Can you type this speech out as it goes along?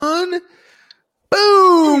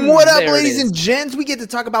Boom! What up, There it ladies is. and gents? We get to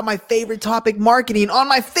talk about my favorite topic, marketing, on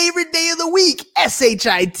my favorite day of the week,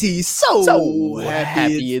 SHIT. So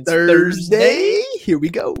happy it's Thursday. Here we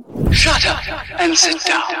go. Shut up and sit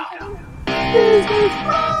down.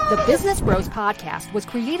 The Business Bros Podcast was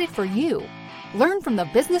created for you. Learn from the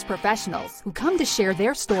business professionals who come to share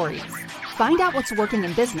their stories. Find out what's working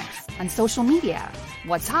in business, on social media,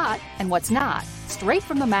 what's hot and what's not, straight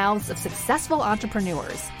from the mouths of successful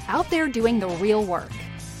entrepreneurs out there doing the real work.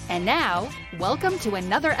 And now, welcome to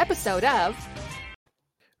another episode of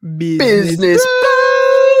Business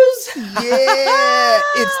Bros. Yeah,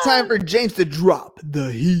 it's time for James to drop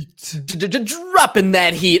the heat. Dropping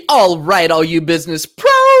that heat. All right, all you business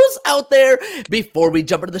pros out there. Before we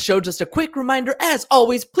jump into the show, just a quick reminder, as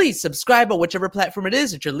always, please subscribe on whichever platform it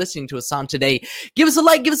is that you're listening to us on today. Give us a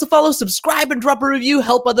like, give us a follow, subscribe, and drop a review.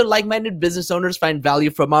 Help other like-minded business owners find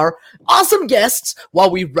value from our awesome guests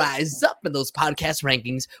while we rise up in those podcast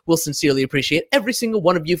rankings. We'll sincerely appreciate every single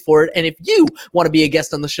one of you for it. And if you want to be a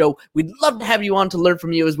guest on the show, we'd love to have you on to learn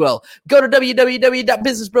from you as well. Go to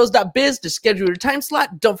www.businessbros.biz to schedule your time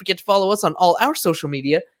slot. Don't forget to follow us on all our social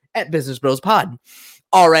media at Business Bros Pod.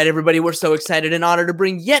 All right, everybody, we're so excited and honored to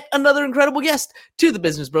bring yet another incredible guest to the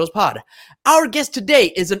Business Bros Pod. Our guest today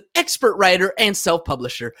is an expert writer and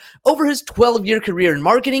self-publisher. Over his 12-year career in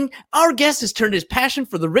marketing, our guest has turned his passion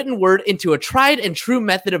for the written word into a tried and true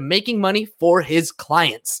method of making money for his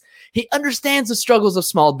clients. He understands the struggles of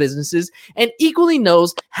small businesses and equally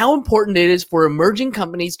knows how important it is for emerging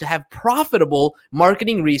companies to have profitable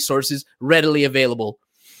marketing resources readily available.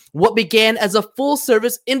 What began as a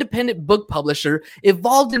full-service independent book publisher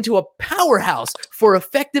evolved into a powerhouse for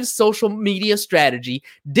effective social media strategy,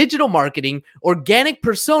 digital marketing, organic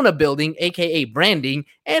persona building, aka branding,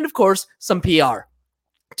 and of course, some PR.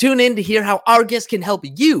 Tune in to hear how our guest can help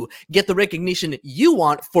you get the recognition you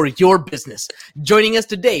want for your business. Joining us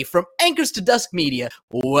today from Anchors to Dusk Media,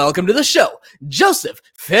 welcome to the show, Joseph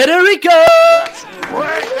Federico!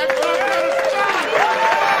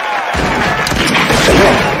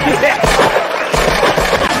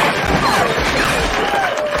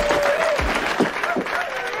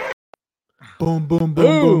 Boom, boom, boom,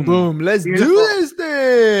 boom, boom. Let's do this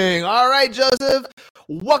thing. All right, Joseph.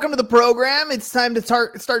 Welcome to the program. It's time to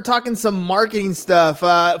start talking some marketing stuff.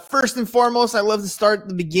 First and foremost, I love to start at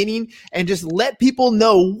the beginning and just let people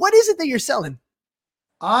know, what is it that you're selling?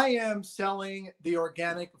 I am selling the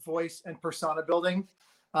organic voice and persona building.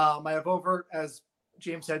 I have over, as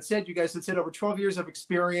James had said, you guys had said, over 12 years of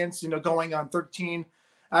experience, going on 13,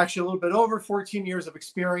 actually a little bit over 14 years of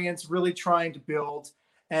experience, really trying to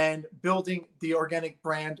building the organic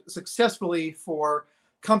brand successfully for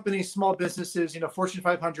companies, small businesses, Fortune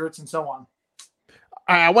 500s and so on.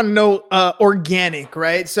 I want to know organic,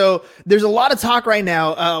 right? So there's a lot of talk right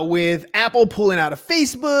now with Apple pulling out of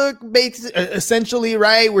Facebook, essentially,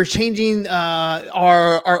 right? We're changing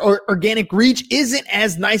our organic reach isn't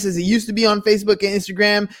as nice as it used to be on Facebook and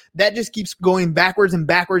Instagram. That just keeps going backwards and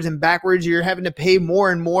backwards and backwards. You're having to pay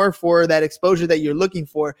more and more for that exposure that you're looking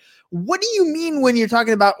for. What do you mean when you're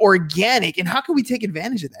talking about organic, and how can we take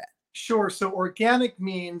advantage of that? Sure. So organic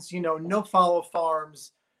means, no follow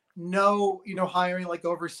farms, no, hiring like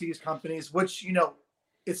overseas companies, which,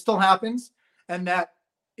 it still happens. And that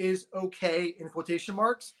is okay in quotation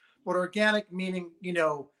marks. But organic meaning,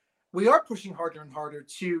 we are pushing harder and harder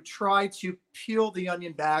to try to peel the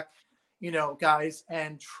onion back, guys,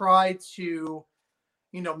 and try to,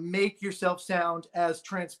 make yourself sound as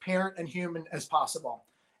transparent and human as possible.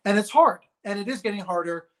 And it's hard. And it is getting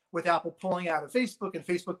harder with Apple pulling out of Facebook and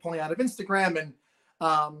Facebook pulling out of Instagram and,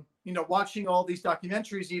 watching all these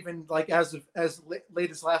documentaries, even like as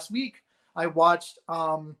late as last week, I watched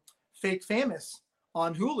Fake Famous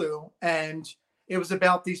on Hulu, and it was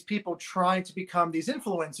about these people trying to become these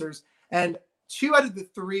influencers. And 2 out of the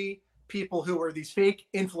 3 people who were these fake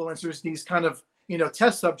influencers, these kind of,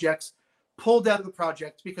 test subjects, pulled out of the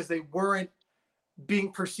project because they weren't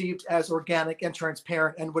being perceived as organic and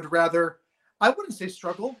transparent and would rather, I wouldn't say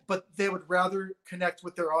struggle, but they would rather connect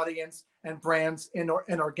with their audience and brands in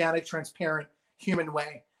an organic, transparent, human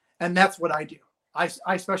way. And that's what I do.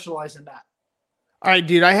 I specialize in that. All right,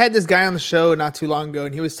 dude, I had this guy on the show not too long ago,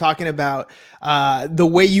 and he was talking about the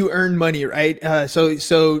way you earn money, right?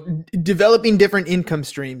 So developing different income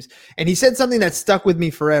streams. And he said something that stuck with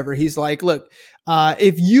me forever. He's like, look,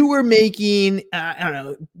 if you were making,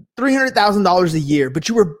 $300,000 a year, but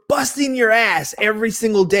you were busting your ass every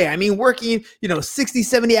single day. I mean, working, 60,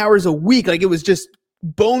 70 hours a week, like it was just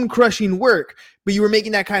bone crushing work, but you were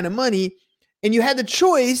making that kind of money, and you had the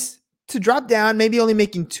choice to drop down, maybe only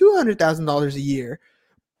making $200,000 a year,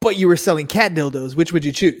 but you were selling cat dildos. Which would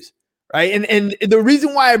you choose? right? And the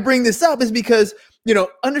reason why I bring this up is because, you know,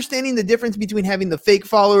 understanding the difference between having the fake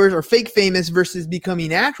followers or fake famous versus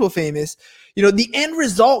becoming actual famous, you know, the end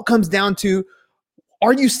result comes down to,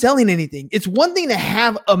 are you selling anything? It's one thing to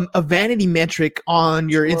have a vanity metric on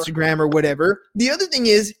your Instagram or whatever. The other thing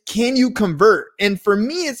is, can you convert? And for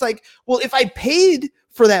me, it's like, well, if I paid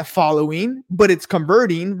for that following, but it's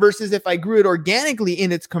converting versus if I grew it organically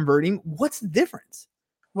and it's converting, what's the difference?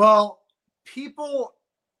 Well, people,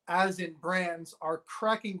 as in brands, are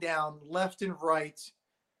cracking down left and right,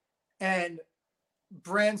 and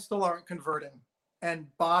brands still aren't converting, and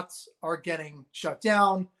bots are getting shut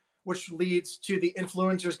down, which leads to the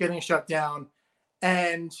influencers getting shut down.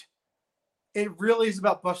 And it really is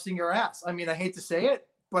about busting your ass. I mean, I hate to say it,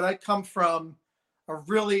 but I come from a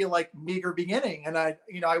really like meager beginning. And I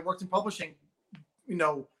worked in publishing,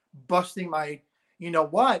 busting my,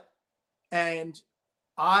 what. And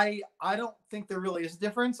I don't think there really is a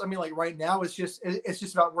difference. I mean, like right now it's just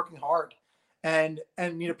about working hard. And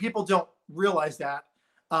people don't realize that.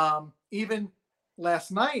 Even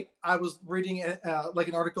last night, I was reading like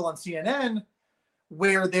an article on CNN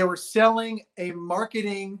where they were selling a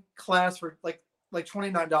marketing class for like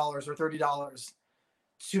 $29 or $30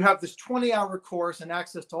 to have this 20-hour course and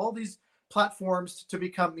access to all these platforms to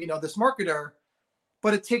become, this marketer.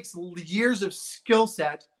 But it takes years of skill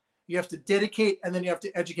set. You have to dedicate, and then you have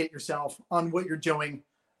to educate yourself on what you're doing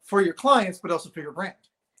for your clients, but also for your brand,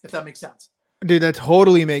 if that makes sense. Dude, that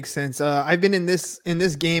totally makes sense. I've been in this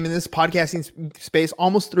game, in this podcasting space,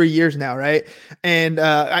 almost 3 years now, right? And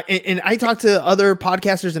I talk to other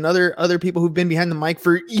podcasters and other people who've been behind the mic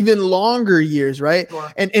for even longer years, right?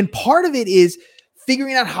 Sure. And part of it is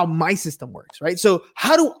figuring out how my system works, right? So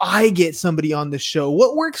how do I get somebody on the show?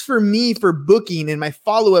 What works for me for booking and my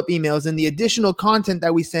follow-up emails and the additional content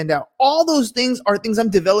that we send out? All those things are things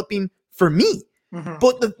I'm developing for me. Mm-hmm.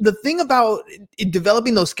 But the thing about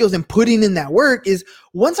developing those skills and putting in that work is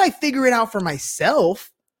once I figure it out for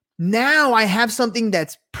myself, now I have something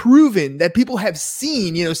that's proven that people have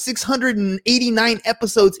seen, 689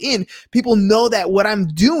 episodes in, people know that what I'm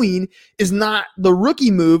doing is not the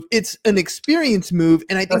rookie move. It's an experience move.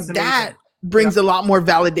 And I think that brings a lot more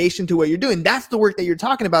validation to what you're doing. That's the work that you're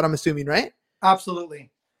talking about, I'm assuming, right?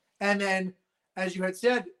 Absolutely. And then, as you had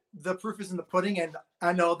said, the proof is in the pudding. And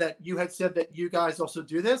I know that you had said that you guys also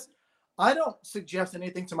do this. I don't suggest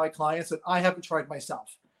anything to my clients that I haven't tried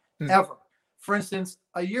myself, ever. For instance,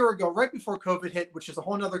 a year ago, right before COVID hit, which is a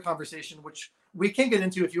whole nother conversation, which we can get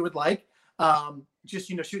into if you would like, just,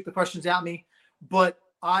 shoot the questions at me. But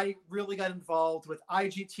I really got involved with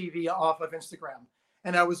IGTV off of Instagram.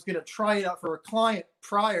 And I was going to try it out for a client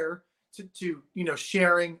prior to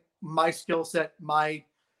sharing my skill set, my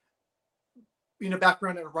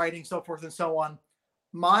background in writing, so forth and so on.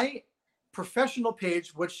 My professional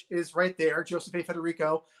page, which is right there, Joseph A.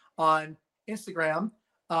 Federico on Instagram,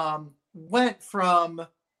 went from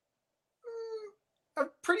a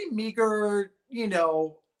pretty meager,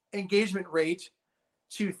 engagement rate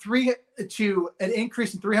to an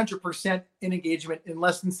increase in 300% in engagement in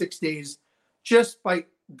less than 6 days, just by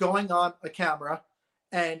going on a camera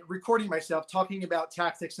and recording myself talking about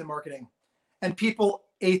tactics and marketing. And people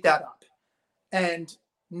ate that up. And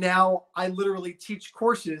now I literally teach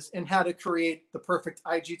courses in how to create the perfect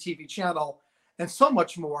IGTV channel and so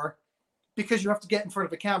much more, because you have to get in front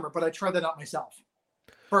of a camera. But I tried that out myself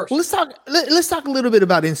first. Well, let's talk a little bit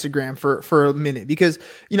about Instagram for a minute, because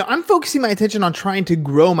I'm focusing my attention on trying to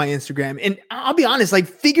grow my Instagram, and I'll be honest, like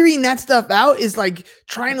figuring that stuff out is like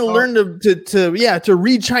trying to learn to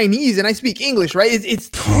read Chinese, and I speak English, right? It's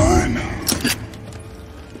fine.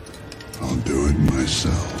 I'll do it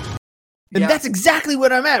myself. And that's exactly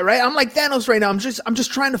what I'm at, right? I'm like Thanos right now. I'm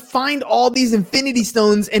just trying to find all these infinity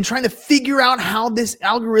stones and trying to figure out how this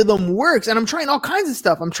algorithm works. And I'm trying all kinds of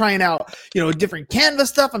stuff. I'm trying out, different Canva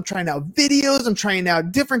stuff. I'm trying out videos. I'm trying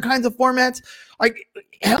out different kinds of formats. Like,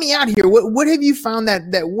 help me out here. What have you found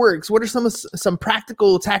that works? What are some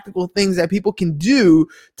practical, tactical things that people can do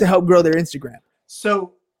to help grow their Instagram?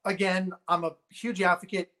 So again, I'm a huge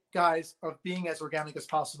advocate, guys, of being as organic as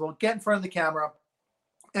possible. Get in front of the camera.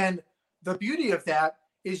 And the beauty of that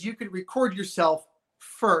is you could record yourself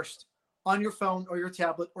first on your phone or your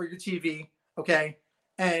tablet or your TV, okay?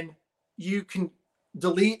 And you can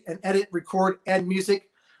delete and edit, record, add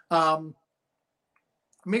music.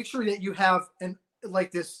 Make sure that you have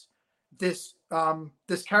this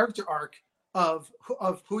character arc of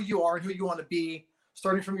who you are and who you want to be,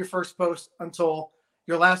 starting from your first post until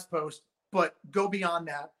your last post. But go beyond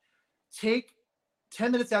that. Take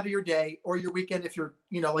 10 minutes out of your day or your weekend, if you're,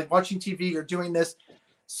 like watching TV or doing this,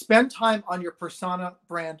 spend time on your persona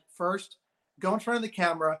brand first. Go in front of the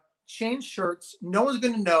camera, change shirts. No one's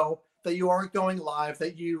going to know that you aren't going live,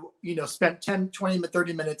 that you spent 10, 20,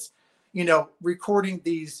 30 minutes, recording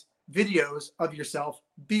these videos of yourself.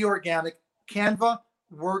 Be organic. Canva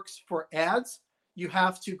works for ads. You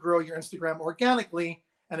have to grow your Instagram organically.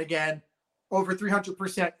 And again, over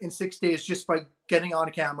 300% in 6 days just by getting on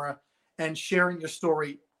camera and sharing your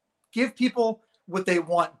story. Give people what they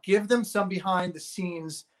want. Give them some behind the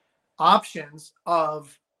scenes options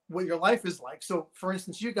of what your life is like. So for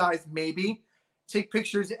instance, you guys maybe take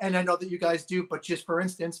pictures, and I know that you guys do, but just for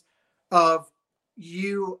instance, of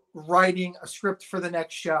you writing a script for the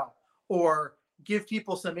next show, or give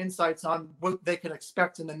people some insights on what they can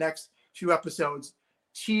expect in the next few episodes.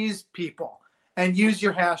 Tease people and use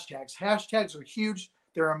your hashtags. Hashtags are huge.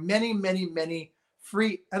 There are many, many, many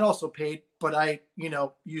free and also paid, but I,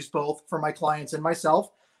 use both for my clients and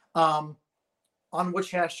myself, on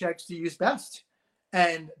which hashtags to use best.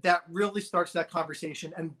 And that really starts that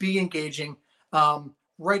conversation and be engaging,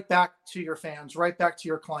 right back to your fans, right back to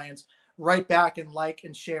your clients, right back and like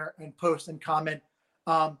and share and post and comment,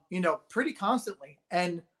 pretty constantly.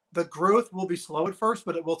 And the growth will be slow at first,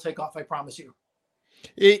 but it will take off. I promise you.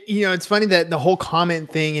 It's funny that the whole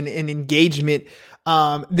comment thing and engagement,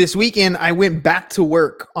 this weekend I went back to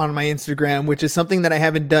work on my Instagram, which is something that I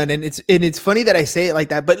haven't done. And it's funny that I say it like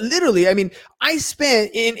that, but literally, I mean, I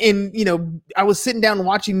spent I was sitting down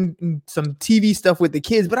watching some TV stuff with the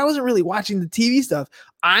kids, but I wasn't really watching the TV stuff.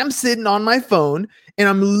 I'm sitting on my phone and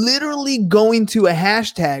I'm literally going to a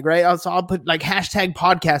hashtag, right? So I'll put like hashtag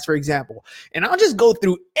podcast, for example, and I'll just go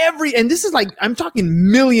through and this is like, I'm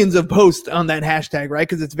talking millions of posts on that hashtag, right?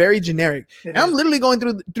 Cause it's very generic. And I'm literally going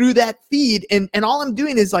through that feed and all I'm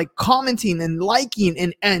doing is like commenting and liking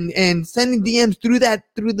and sending DMs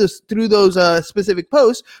through those specific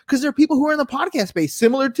posts. Cause there are people who are in the podcast space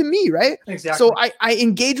similar to me, right? Exactly. So I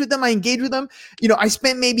engage with them. I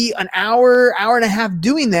spent maybe an hour and a half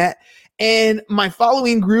doing that. And my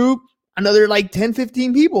following grew another like 10,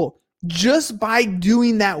 15 people just by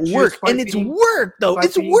doing that work. And it's work though.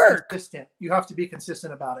 It's work. Consistent. You have to be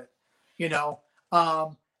consistent about it,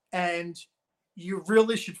 and you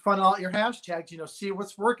really should funnel out your hashtags, see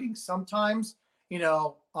what's working. Sometimes,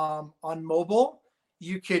 on mobile,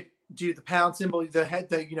 you could do the pound symbol, the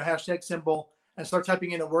hashtag symbol, and start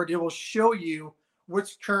typing in a word. It will show you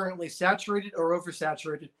what's currently saturated or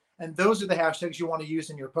oversaturated. And those are the hashtags you want to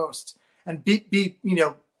use in your posts, and be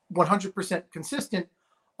 100% consistent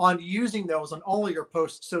on using those on all of your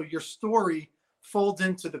posts. So your story folds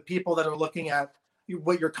into the people that are looking at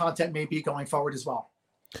what your content may be going forward as well.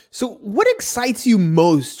 So what excites you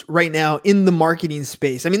most right now in the marketing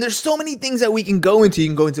space? I mean, there's so many things that we can go into. You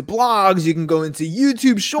can go into blogs, you can go into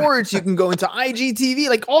YouTube shorts, you can go into IGTV,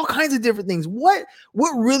 like all kinds of different things. What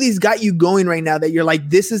really has got you going right now that you're like,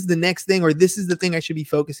 this is the next thing, or this is the thing I should be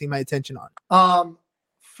focusing my attention on?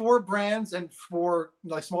 For brands and for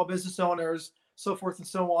like small business owners, so forth and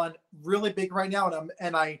so on, really big right now.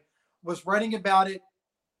 And I was writing about it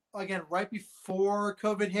again right before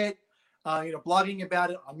COVID hit. Blogging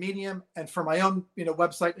about it on Medium and for my own,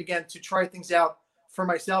 website, again, to try things out for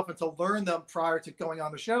myself and to learn them prior to going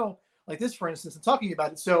on the show like this, for instance, and talking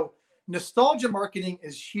about it. So nostalgia marketing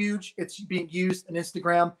is huge. It's being used in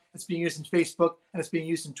Instagram, it's being used in Facebook, and it's being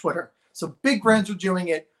used in Twitter. So big brands are doing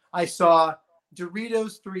it. I saw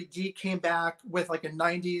Doritos 3D came back with like a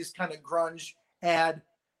 90s kind of grunge ad.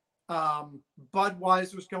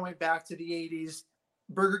 Budweiser's going back to the 80s.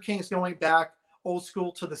 Burger King's going back old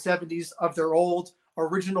school to the 70s of their old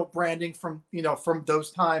original branding from those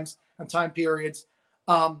times and time periods.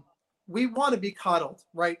 We want to be coddled,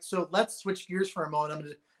 right? So let's switch gears for a moment. I'm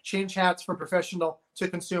going to change hats from professional to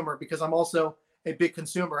consumer because I'm also a big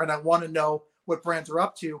consumer and I want to know what brands are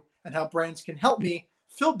up to and how brands can help me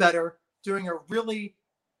feel better during a really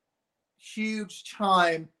huge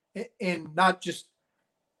time in not just,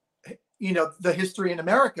 the history in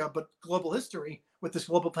America, but global history with this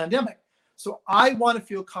global pandemic. So I want to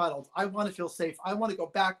feel coddled. I want to feel safe. I want to go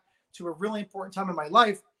back to a really important time in my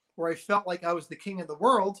life where I felt like I was the king of the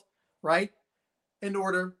world, right? In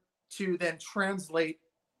order to then translate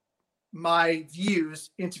my views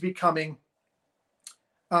into becoming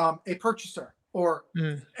a purchaser or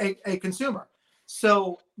a consumer.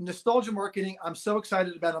 So nostalgia marketing, I'm so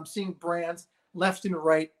excited about it. I'm seeing brands left and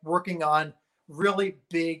right working on really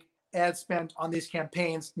big ad spend on these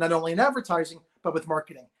campaigns, not only in advertising, but with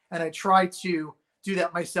marketing. And I try to do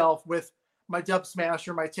that myself with my Dub Smash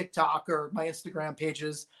or my TikTok or my Instagram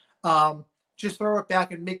pages. Just throw it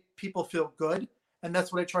back and make people feel good. And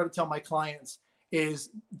that's what I try to tell my clients is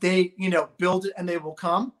they, build it and they will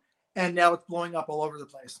come. And now it's blowing up all over the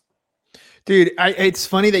place. Dude, it's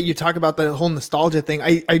funny that you talk about the whole nostalgia thing.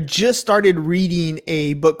 I just started reading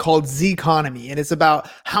a book called Z Economy, and it's about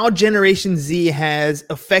how Generation Z has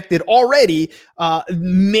affected already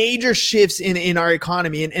major shifts in our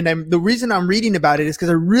economy. And the reason I'm reading about it is because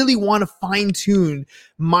I really want to fine tune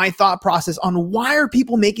my thought process on why are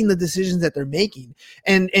people making the decisions that they're making.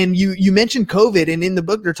 And you mentioned COVID, and in the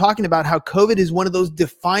book they're talking about how COVID is one of those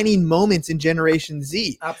defining moments in Generation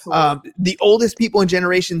Z. Absolutely. The oldest people in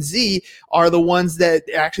Generation Z are the ones that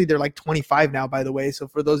actually they're like 25 now, by the way. So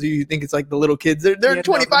for those of you who think it's like the little kids, they're 25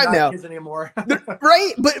 they're not now. kids anymore.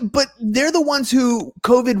 Right. But they're the ones who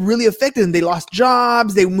COVID really affected them. They lost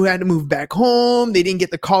jobs. They had to move back home. They didn't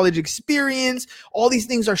get the college experience. All these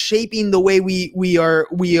things are shaping the way they're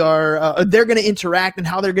going to interact and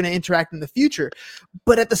how they're going to interact in the future.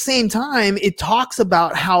 But at the same time, it talks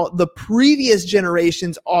about how the previous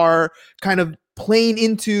generations are kind of playing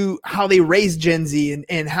into how they raise Gen Z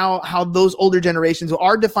and how those older generations.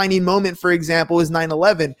 Our defining moment, for example, is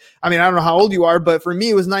 9/11. I mean, I don't know how old you are, but for me,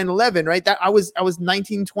 it was 9/11, right? That I was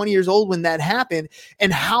 19, 20 years old when that happened,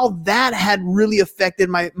 and how that had really affected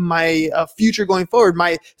my future going forward,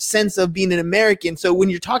 my sense of being an American. So when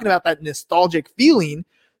you're talking about that nostalgic feeling,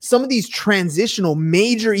 some of these transitional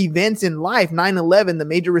major events in life, 9/11, the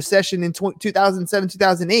major recession in 2007,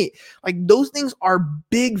 2008, like those things are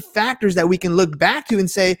big factors that we can look back to and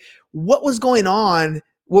say, what was going on?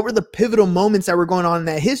 What were the pivotal moments that were going on in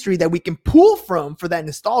that history that we can pull from for that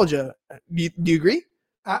nostalgia? Do you agree?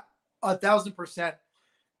 1,000%.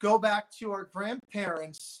 Go back to our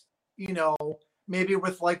grandparents, maybe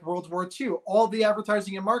with like World War II. All the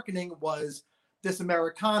advertising and marketing was this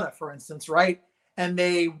Americana, for instance, right? And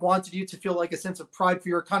they wanted you to feel like a sense of pride for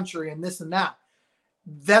your country and this and that.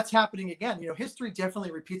 That's happening again. History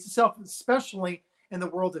definitely repeats itself, especially in the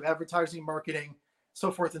world of advertising, marketing,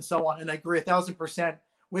 so forth and so on. And I agree 1,000%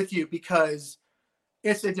 with you because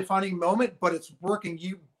it's a defining moment, but it's working.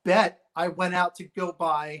 You bet I went out to go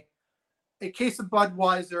buy a case of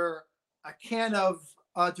Budweiser, a can of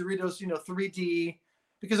Doritos, 3D,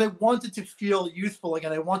 because I wanted to feel youthful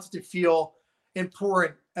again. I wanted to feel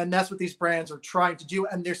important. And that's what these brands are trying to do.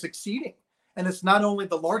 And they're succeeding. And it's not only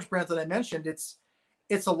the large brands that I mentioned, it's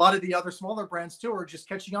a lot of the other smaller brands too are just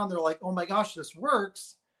catching on. They're like, oh my gosh, this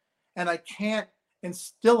works. And I can't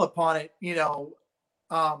instill upon it,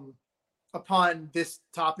 upon this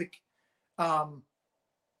topic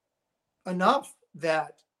enough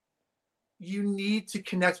that you need to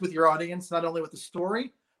connect with your audience, not only with the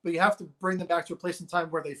story, but you have to bring them back to a place in time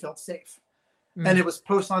where they felt safe. And it was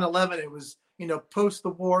post 9/11. It was, post the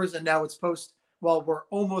wars, and now it's post, well, we're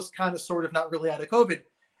almost kind of sort of not really out of COVID.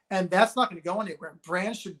 And that's not going to go anywhere.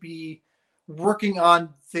 Brands should be working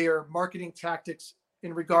on their marketing tactics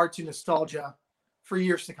in regard to nostalgia for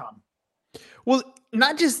years to come. Well,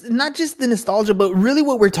 not just the nostalgia, but really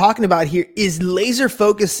what we're talking about here is laser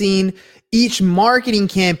focusing each marketing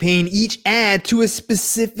campaign, each ad to a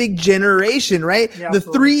specific generation, right? Yeah, the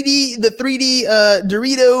absolutely. 3D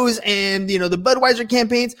Doritos and the Budweiser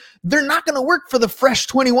campaigns, they're not going to work for the fresh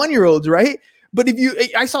 21-year-olds, right? But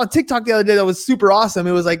I saw a TikTok the other day that was super awesome.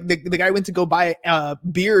 It was like the guy went to go buy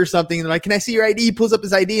beer or something. And they're like, can I see your ID? He pulls up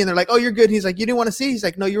his ID and they're like, oh, you're good. He's like, you didn't want to see? He's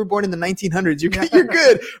like, no, you were born in the 1900s. You're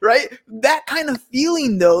good, right? That kind of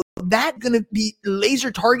feeling though, that's going to be laser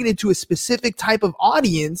targeted to a specific type of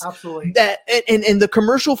audience. Absolutely. That and the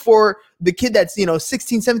commercial for the kid that's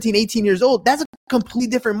 16, 17, 18 years old, that's a completely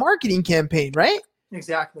different marketing campaign, right?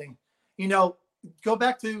 Exactly. Go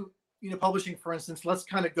back to publishing, for instance. Let's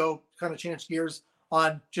kind of change gears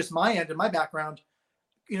on just my end and my background,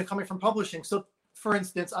 coming from publishing. So for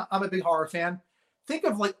instance, I'm a big horror fan. Think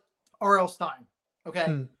of like R.L. Stine.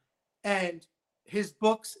 Okay. And his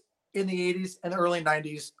books in the 80s and the early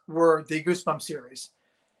 90s were the Goosebumps series.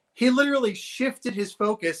 He literally shifted his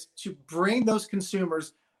focus to bring those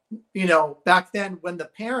consumers, back then when the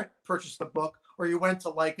parent purchased the book, or you went to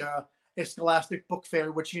like a Scholastic book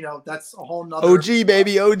fair, which that's a whole nother OG,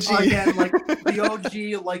 baby, OG. Again, like the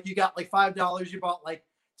OG, like you got like $5, you bought like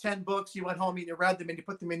 10 books, you went home and you read them and you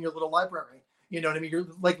put them in your little library. You know what I mean? Your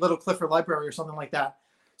like little Clifford library or something like that.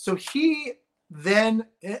 So he then,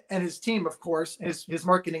 and his team, of course, his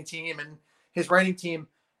marketing team and his writing team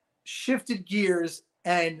shifted gears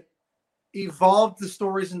and evolved the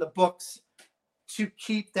stories in the books to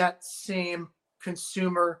keep that same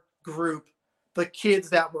consumer group, the kids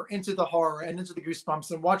that were into the horror and into the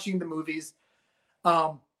Goosebumps and watching the movies.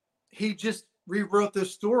 He just rewrote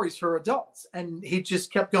those stories for adults, and he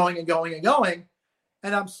just kept going and going and going.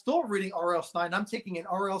 And I'm still reading R.L. Stine. I'm taking an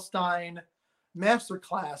R.L. Stine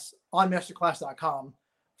masterclass on masterclass.com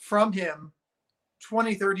from him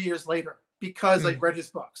 20, 30 years later because I read his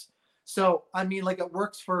books. So, I mean, like it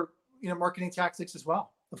works for, marketing tactics as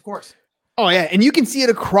well, of course. Oh yeah, and you can see it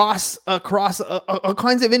across all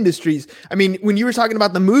kinds of industries. I mean, when you were talking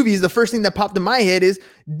about the movies, the first thing that popped in my head is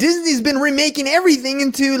Disney's been remaking everything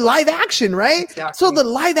into live action, right? Exactly. So the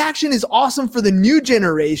live action is awesome for the new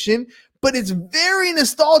generation, but it's very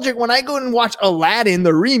nostalgic when I go and watch Aladdin,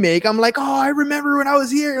 the remake. I'm like, oh, I remember when I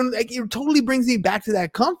was here, and like it totally brings me back to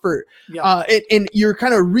that comfort. Yeah. And you're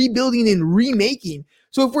kind of rebuilding and remaking.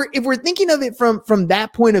 So if we're thinking of it from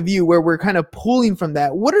that point of view, where we're kind of pulling from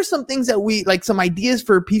that, what are some things that we like, some ideas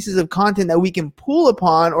for pieces of content that we can pull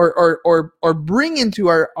upon or bring into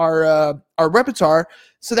our repertoire,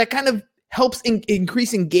 so that kind of helps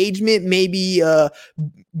increase engagement, maybe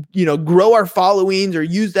grow our followings, or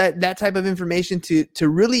use that type of information to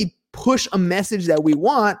really push a message that we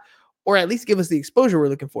want, or at least give us the exposure we're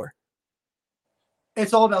looking for?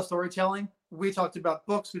 It's all about storytelling. We talked about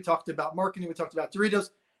books. We talked about marketing. We talked about Doritos.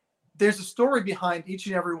 There's a story behind each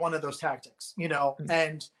and every one of those tactics,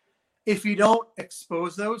 and if you don't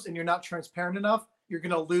expose those and you're not transparent enough, you're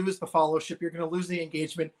going to lose the followership. You're going to lose the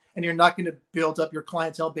engagement, and you're not going to build up your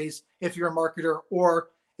clientele base if you're a marketer, or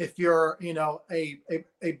if you're,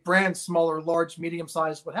 a brand, smaller, large, medium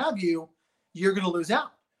sized, what have you, you're going to lose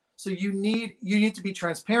out. So you need to be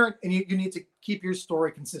transparent, and you need to keep your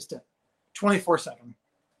story consistent 24/7.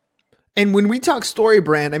 And when we talk story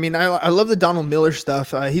brand, I mean, I love the Donald Miller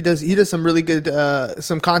stuff. He does some really good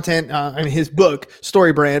some content in his book,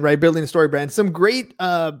 Story Brand, right? Building a story brand. Some great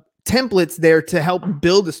templates there to help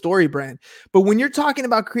build a story brand. But when you're talking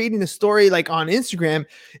about creating a story like on Instagram,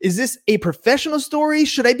 is this a professional story?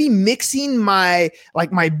 Should I be mixing my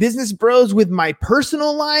business bros with my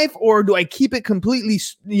personal life, or do I keep it completely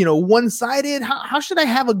one-sided? How should I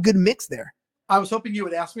have a good mix there? I was hoping you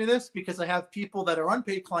would ask me this, because I have people that are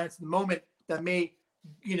unpaid clients at the moment that may,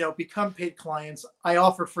 become paid clients. I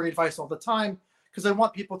offer free advice all the time because I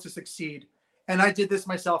want people to succeed. And I did this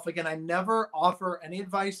myself. Again, I never offer any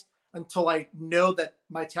advice until I know that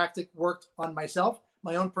my tactic worked on myself,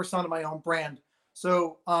 my own persona, my own brand.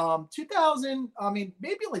 So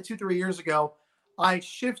maybe like 2-3 years ago, I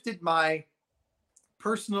shifted my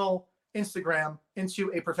personal Instagram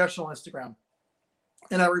into a professional Instagram,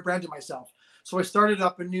 and I rebranded myself. So I started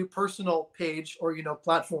up a new personal page, or,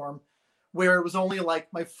 platform, where it was only like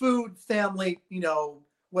my food, family,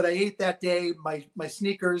 what I ate that day, my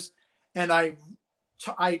sneakers, and I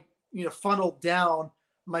funneled down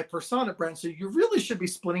my persona brand. So you really should be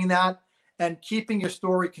splitting that and keeping your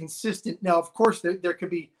story consistent. Now, of course, there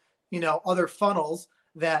could be, other funnels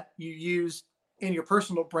that you use in your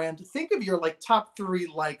personal brand. Think of your top 3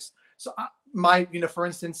 likes. So for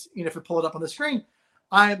instance, if you pull it up on the screen,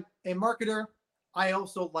 I'm a marketer. I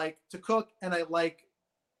also like to cook, and I like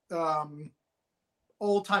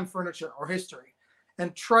old time furniture or history,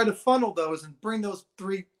 and try to funnel those and bring those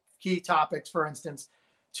 3 key topics, for instance,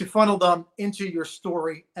 to funnel them into your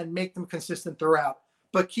story and make them consistent throughout.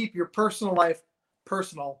 But keep your personal life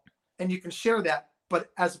personal, and you can share that. But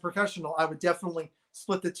as a professional, I would definitely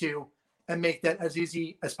split the two and make that as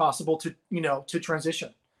easy as possible to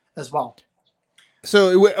transition as well.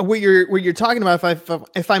 So what you're talking about,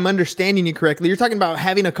 if I'm understanding you correctly, you're talking about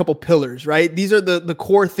having a couple pillars, right? These are the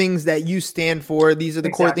core things that you stand for. These are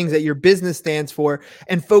the core things that your business stands for,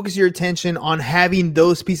 and focus your attention on having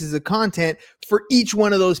those pieces of content for each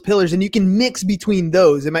one of those pillars, and you can mix between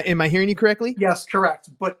those. Am I hearing you correctly? Yes,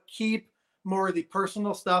 correct. But keep more of the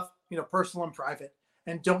personal stuff, personal and private,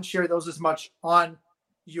 and don't share those as much on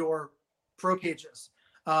your pro pages.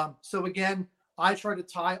 So again, I try to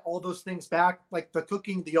tie all those things back, like the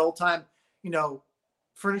cooking, the old time,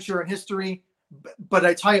 furniture and history, but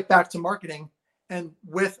I tie it back to marketing, and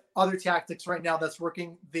with other tactics right now that's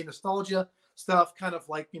working. The nostalgia stuff, kind of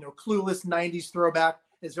like, Clueless 90s throwback,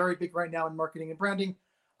 is very big right now in marketing and branding.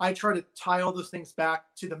 I try to tie all those things back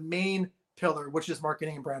to the main pillar, which is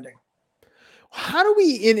marketing and branding. How do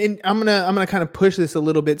we, and I'm gonna kind of push this a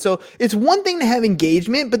little bit. So it's one thing to have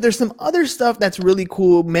engagement, but there's some other stuff that's really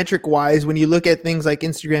cool metric wise when you look at things like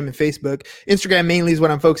Instagram and Facebook. Instagram mainly is what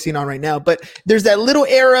I'm focusing on right now, but there's that little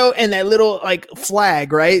arrow and that little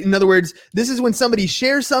flag, right? In other words, this is when somebody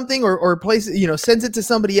shares something or places, sends it to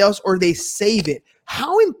somebody else, or they save it.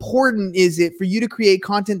 How important is it for you to create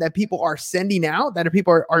content that people are sending out, that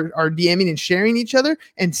people are DMing and sharing each other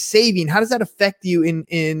and saving? How does that affect you in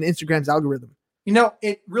Instagram's algorithm?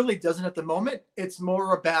 It really doesn't at the moment. It's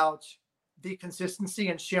more about the consistency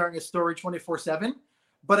and sharing a story 24/7.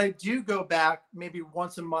 But I do go back maybe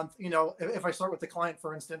once a month. If I start with the client,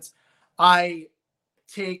 for instance, I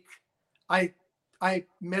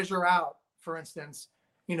measure out, for instance,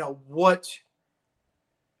 what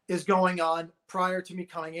is going on prior to me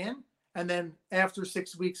coming in, And then after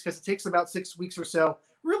 6 weeks, because it takes about 6 weeks or so,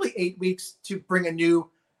 really 8 weeks to bring a new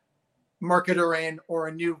marketer in or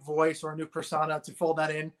a new voice or a new persona to fold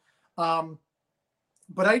that in.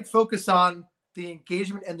 But I'd focus on the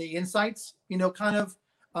engagement and the insights, kind of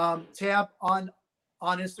tab on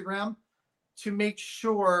Instagram to make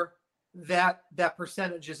sure that that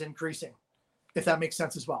percentage is increasing, if that makes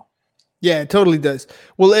sense as well. Yeah, it totally does.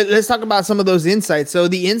 Well, let's talk about some of those insights. So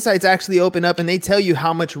the insights actually open up and they tell you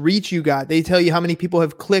how much reach you got. They tell you how many people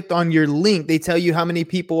have clicked on your link. They tell you how many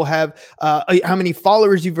people have, how many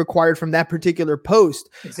followers you've acquired from that particular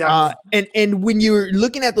post. Exactly. And when you're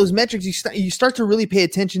looking at those metrics, you start to really pay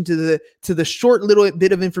attention to the short little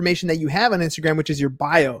bit of information that you have on Instagram, which is your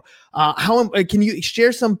bio. Can you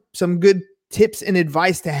share some good tips and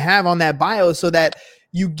advice to have on that bio so that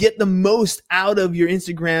you get the most out of your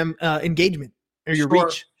Instagram engagement or your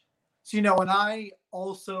reach? So, and I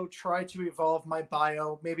also try to evolve my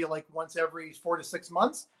bio maybe like once every 4 to 6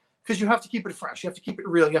 months, because you have to keep it fresh. You have to keep it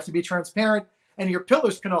real. You have to be transparent, and your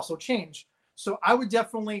pillars can also change. So I would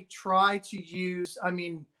definitely try to use,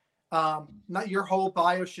 not your whole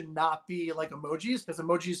bio should not be like emojis, because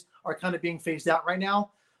emojis are kind of being phased out right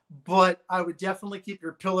now, but I would definitely keep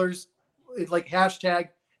your pillars like hashtag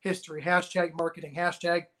history, hashtag marketing,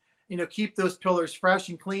 hashtag, keep those pillars fresh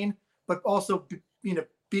and clean, but also,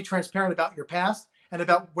 be transparent about your past and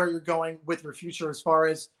about where you're going with your future as far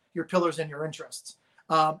as your pillars and your interests.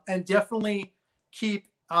 And definitely keep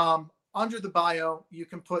under the bio, you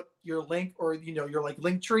can put your link or, your like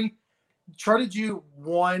link tree. Try to do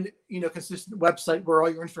one, consistent website where all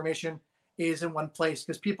your information is in one place,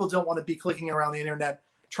 because people don't want to be clicking around the internet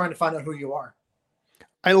trying to find out who you are.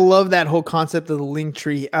 I love that whole concept of the link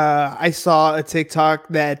tree. I saw a TikTok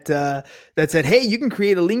that said, "Hey, you can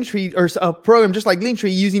create a link tree or a program just like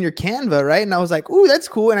Linktree using your Canva, right?" And I was like, "Ooh, that's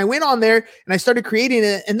cool." And I went on there and I started creating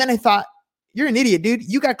it. And then I thought, "You're an idiot, dude.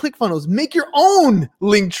 You got ClickFunnels. Make your own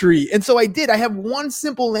link tree." And so I did. I have one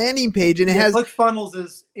simple landing page, and it has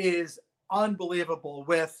ClickFunnels is unbelievable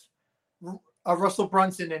with Russell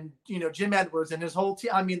Brunson and Jim Edwards and his whole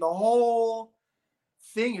team. The whole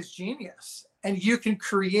thing is genius. And you can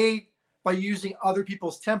create by using other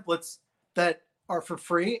people's templates that are for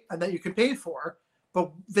free and that you can pay for,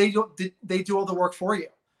 but they do all the work for you.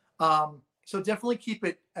 So definitely keep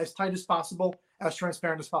it as tight as possible, as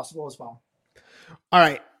transparent as possible as well. All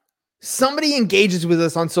right. Somebody engages with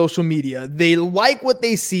us on social media. They like what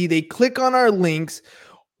they see. They click on our links.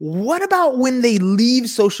 What about when they leave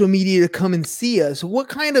social media to come and see us? What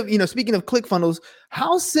kind of, speaking of ClickFunnels,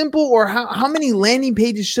 how simple or how many landing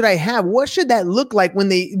pages should I have? What should that look like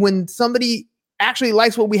when somebody actually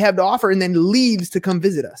likes what we have to offer and then leaves to come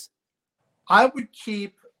visit us? I would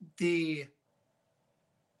keep the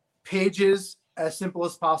pages as simple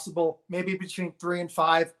as possible, maybe between 3 and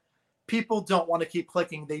 5. People don't want to keep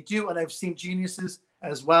clicking. They do, and I've seen geniuses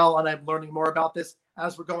as well, and I'm learning more about this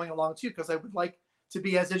as we're going along too, because I would like to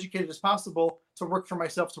be as educated as possible, to work for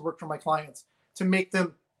myself, to work for my clients, to make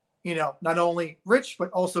them, not only rich, but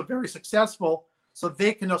also very successful, so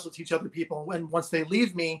they can also teach other people. And once they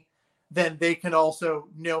leave me, then they can also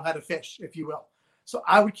know how to fish, if you will. So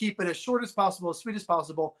I would keep it as short as possible, as sweet as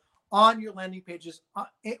possible on your landing pages,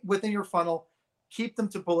 within your funnel. Keep them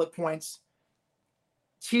to bullet points,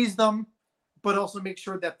 tease them, but also make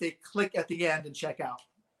sure that they click at the end and check out.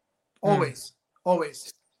 Always.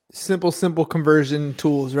 Simple conversion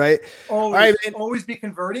tools, right? Always, all right, always be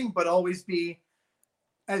converting, but always be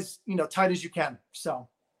as tight as you can. So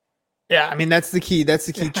yeah, that's the key. That's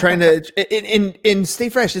the key. Trying to and stay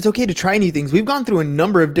fresh. It's okay to try new things. We've gone through a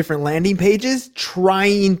number of different landing pages,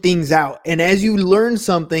 trying things out. And as you learn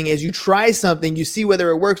something, as you try something, you see whether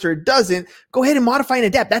it works or it doesn't, go ahead and modify and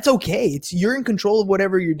adapt. That's okay. You're in control of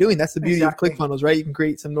whatever you're doing. That's the beauty of ClickFunnels, right? You can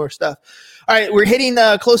create some more stuff. All right, we're hitting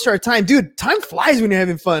close to our time. Dude, time flies when you're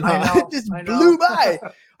having fun, huh? I know, It just blew by.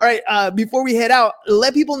 All right, before we head out,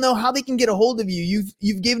 let people know how they can get a hold of you.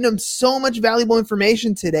 You've given them so much valuable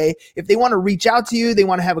information today. If they want to reach out to you, they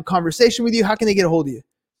want to have a conversation with you, how can they get a hold of you?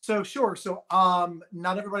 So sure. So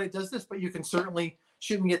not everybody does this, but you can certainly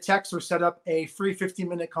shoot me a text or set up a free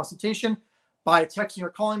 15-minute consultation by texting or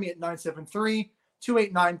calling me at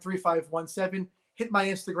 973-289-3517. Hit my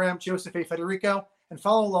Instagram, Joseph A. Federico, and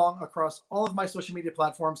follow along across all of my social media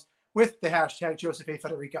platforms with the hashtag Joseph A.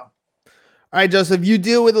 Federico. All right, Joseph, you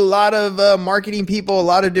deal with a lot of marketing people, a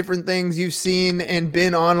lot of different things. You've seen and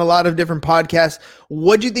been on a lot of different podcasts.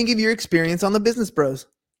 What do you think of your experience on the Business Bros?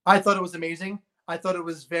 I thought it was amazing. I thought it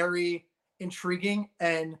was very intriguing,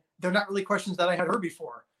 and they're not really questions that I had heard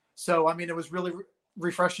before. So, it was really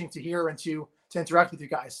refreshing to hear and to interact with you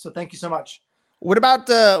guys. So thank you so much. What about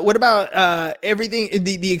everything,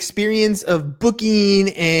 the experience of booking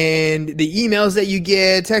and the emails that you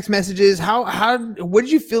get, text messages? What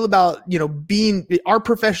did you feel about, being our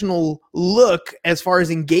professional look as far as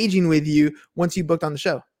engaging with you once you booked on the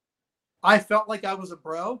show? I felt like I was a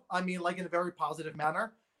bro. I mean, like in a very positive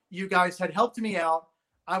manner. You guys had helped me out.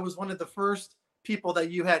 I was one of the first people that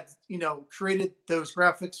you had, created those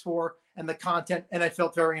graphics for and the content, and I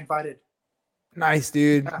felt very invited. Nice,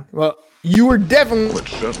 dude. Well, you were definitely...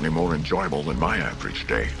 It's certainly more enjoyable than my average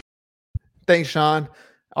day. Thanks, Sean.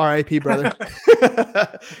 R.I.P., brother.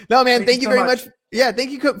 No, man, thank you very much. Yeah,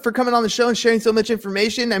 thank you for coming on the show and sharing so much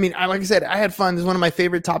information. I mean, like I said, I had fun. This is one of my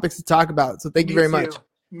favorite topics to talk about. So thank you very much.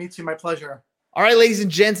 Me too. My pleasure. All right, ladies and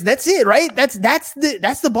gents, that's it, right? That's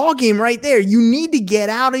the ball game right there. You need to get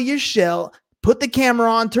out of your shell. Put the camera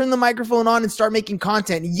on, turn the microphone on, and start making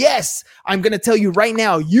content. Yes, I'm going to tell you right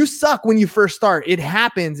now, you suck when you first start. It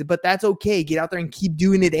happens, but that's okay. Get out there and keep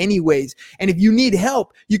doing it anyways. And if you need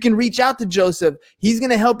help, you can reach out to Joseph. He's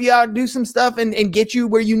going to help you out, do some stuff, and get you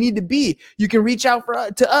where you need to be. You can reach out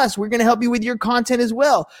to us. We're going to help you with your content as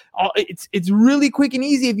well. It's really quick and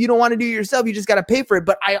easy. If you don't want to do it yourself, you just got to pay for it.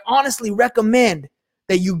 But I honestly recommend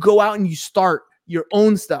that you go out and you start your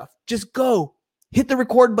own stuff. Just go. Hit the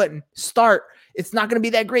record button. Start. It's not going to be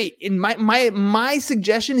that great. And my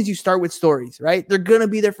suggestion is you start with stories, right? They're going to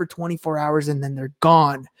be there for 24 hours and then they're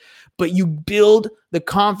gone. But you build the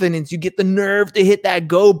confidence, you get the nerve to hit that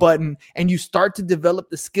go button, and you start to develop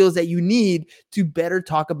the skills that you need to better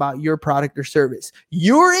talk about your product or service.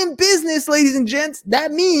 You're in business, ladies and gents.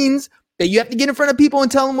 That means that you have to get in front of people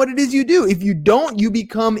and tell them what it is you do. If you don't, you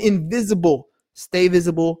become invisible. Stay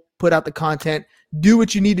visible, put out the content, do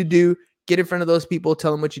what you need to do. Get in front of those people,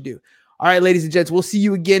 tell them what you do. All right, ladies and gents, we'll see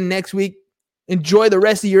you again next week. Enjoy the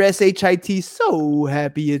rest of your SHIT. So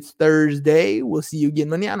happy it's Thursday. We'll see you again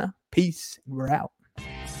mañana. Peace. We're out.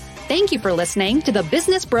 Thank you for listening to the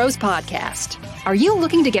Business Bros Podcast. Are you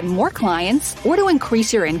looking to get more clients or to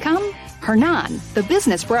increase your income? Hernan, the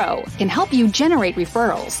business bro, can help you generate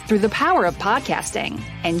referrals through the power of podcasting.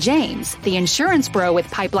 And James, the insurance bro with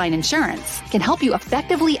Pipeline Insurance, can help you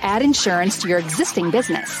effectively add insurance to your existing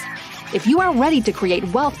business. If you are ready to create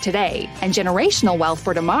wealth today and generational wealth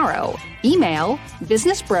for tomorrow, email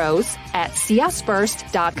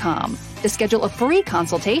businessbros@csfirst.com to schedule a free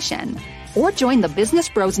consultation or join the Business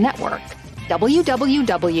Bros Network,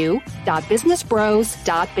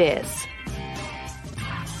 www.businessbros.biz.